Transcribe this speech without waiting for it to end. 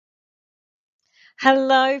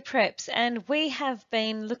Hello, Preps, and we have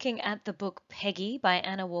been looking at the book Peggy by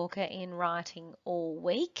Anna Walker in writing all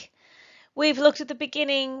week. We've looked at the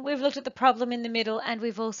beginning, we've looked at the problem in the middle, and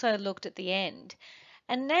we've also looked at the end.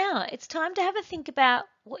 And now it's time to have a think about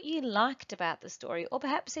what you liked about the story, or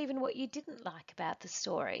perhaps even what you didn't like about the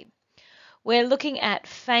story. We're looking at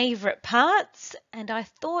favourite parts, and I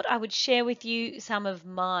thought I would share with you some of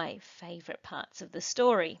my favourite parts of the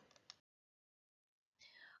story.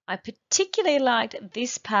 I particularly liked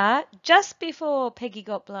this part just before Peggy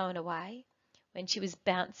got blown away when she was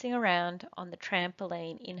bouncing around on the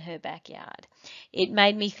trampoline in her backyard. It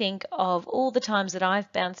made me think of all the times that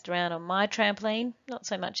I've bounced around on my trampoline, not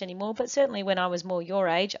so much anymore, but certainly when I was more your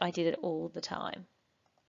age, I did it all the time.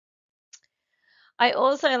 I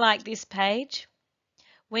also like this page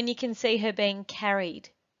when you can see her being carried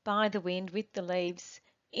by the wind with the leaves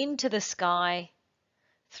into the sky,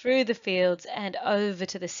 through the fields and over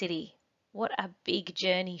to the city. What a big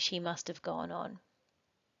journey she must have gone on.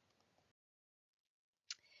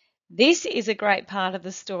 This is a great part of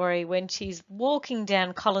the story when she's walking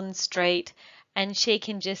down Collins Street and she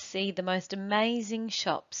can just see the most amazing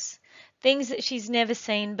shops, things that she's never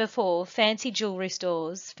seen before, fancy jewellery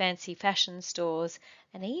stores, fancy fashion stores,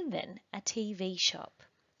 and even a TV shop.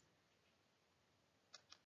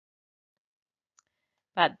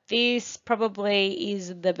 But this probably is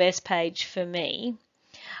the best page for me.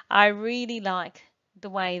 I really like the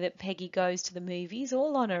way that Peggy goes to the movies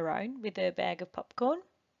all on her own with her bag of popcorn.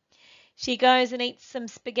 She goes and eats some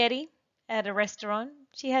spaghetti at a restaurant.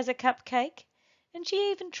 She has a cupcake and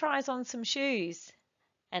she even tries on some shoes.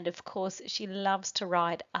 And of course, she loves to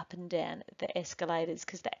ride up and down the escalators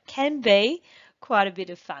because that can be quite a bit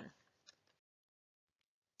of fun.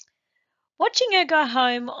 Watching her go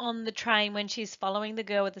home on the train when she's following the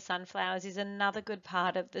girl with the sunflowers is another good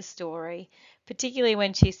part of the story, particularly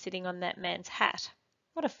when she's sitting on that man's hat.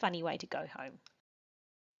 What a funny way to go home.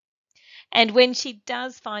 And when she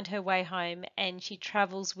does find her way home and she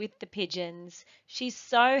travels with the pigeons, she's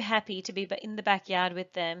so happy to be in the backyard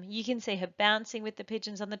with them. You can see her bouncing with the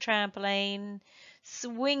pigeons on the trampoline,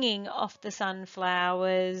 swinging off the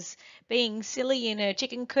sunflowers, being silly in her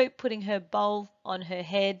chicken coop, putting her bowl on her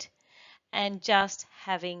head, and just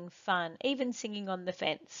having fun, even singing on the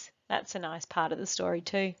fence. That's a nice part of the story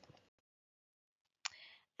too.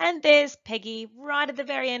 And there's Peggy right at the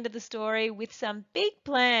very end of the story with some big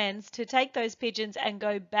plans to take those pigeons and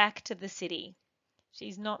go back to the city.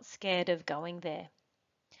 She's not scared of going there.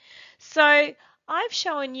 So I've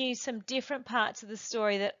shown you some different parts of the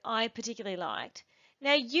story that I particularly liked.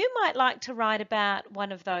 Now you might like to write about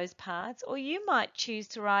one of those parts, or you might choose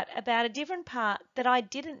to write about a different part that I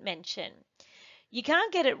didn't mention. You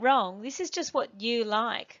can't get it wrong. This is just what you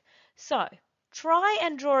like. So try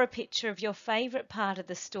and draw a picture of your favourite part of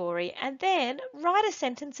the story and then write a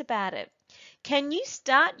sentence about it. Can you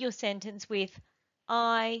start your sentence with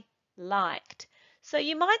I liked? So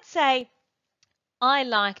you might say, I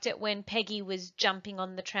liked it when Peggy was jumping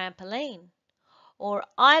on the trampoline. Or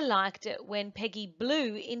I liked it when Peggy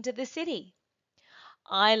blew into the city.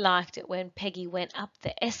 I liked it when Peggy went up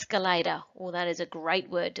the escalator. Oh, that is a great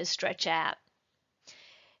word to stretch out.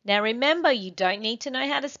 Now remember, you don't need to know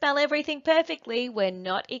how to spell everything perfectly. We're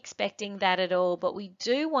not expecting that at all, but we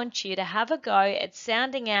do want you to have a go at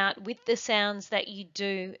sounding out with the sounds that you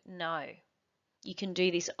do know. You can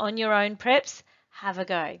do this on your own, Preps. Have a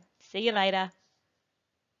go. See you later.